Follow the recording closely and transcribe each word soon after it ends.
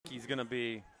going to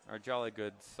be our Jolly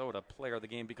Good Soda player of the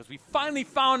game because we finally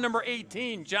found number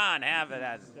 18. John, have it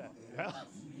as. Yeah.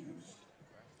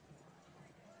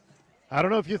 I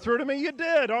don't know if you threw to me. You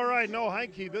did. All right. No,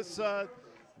 Heinke,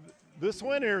 this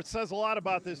win here says a lot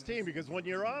about this team because when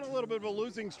you're on a little bit of a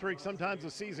losing streak, sometimes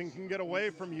the season can get away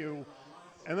from you.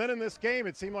 And then in this game,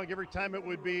 it seemed like every time it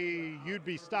would be you'd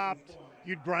be stopped,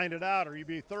 you'd grind it out, or you'd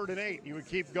be 3rd and 8, and you would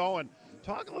keep going.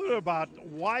 Talk a little bit about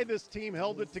why this team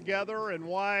held it together and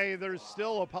why there's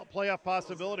still a playoff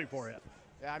possibility for you.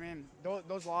 Yeah, I mean,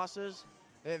 those losses,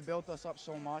 they've built us up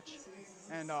so much.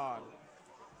 And, I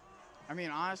mean,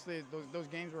 honestly, those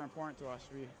games were important to us.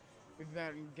 We've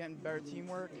been getting better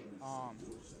teamwork.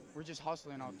 We're just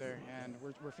hustling out there, and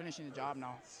we're finishing the job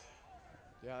now.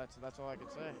 Yeah, that's all I could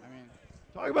say. I mean,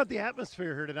 talk about the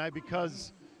atmosphere here tonight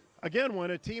because, again,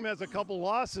 when a team has a couple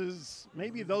losses,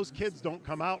 maybe those kids don't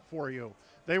come out for you.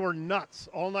 They were nuts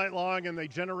all night long, and they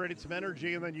generated some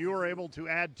energy, and then you were able to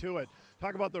add to it.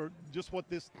 Talk about just what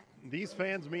these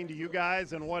fans mean to you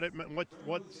guys, and what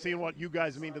seeing what you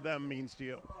guys mean to them means to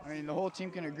you. I mean, the whole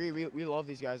team can agree. We love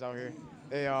these guys out here.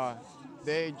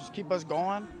 They just keep us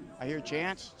going. I hear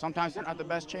chants. Sometimes they're not the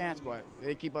best chants, but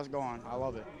they keep us going. I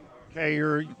love it. Okay,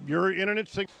 you're in an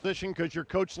interesting position because your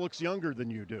coach looks younger than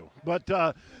you do. But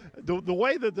the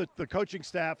way that the coaching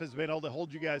staff has been able to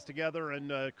hold you guys together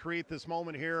and create this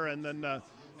moment here and then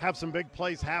have some big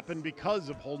plays happen because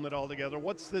of holding it all together,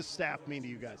 what's this staff mean to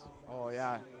you guys? Oh,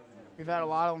 yeah. We've had a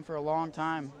lot of them for a long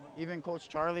time. Even Coach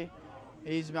Charlie,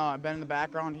 he's been in the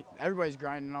background. Everybody's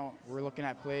grinding out. We're looking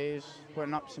at plays,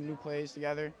 putting up some new plays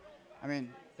together. I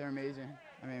mean, they're amazing.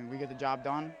 I mean, we get the job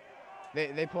done.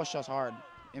 They push us hard.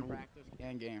 In practice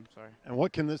and game, sorry. And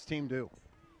what can this team do?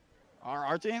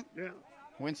 Our team? Yeah.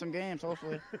 Win some games,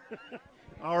 hopefully.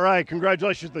 All right,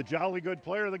 congratulations, the Jolly Good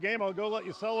player of the game. I'll go let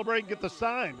you celebrate and get the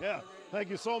sign. Yeah, thank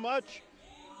you so much.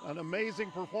 An amazing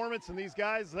performance, and these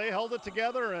guys, they held it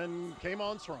together and came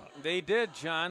on strong. They did, John.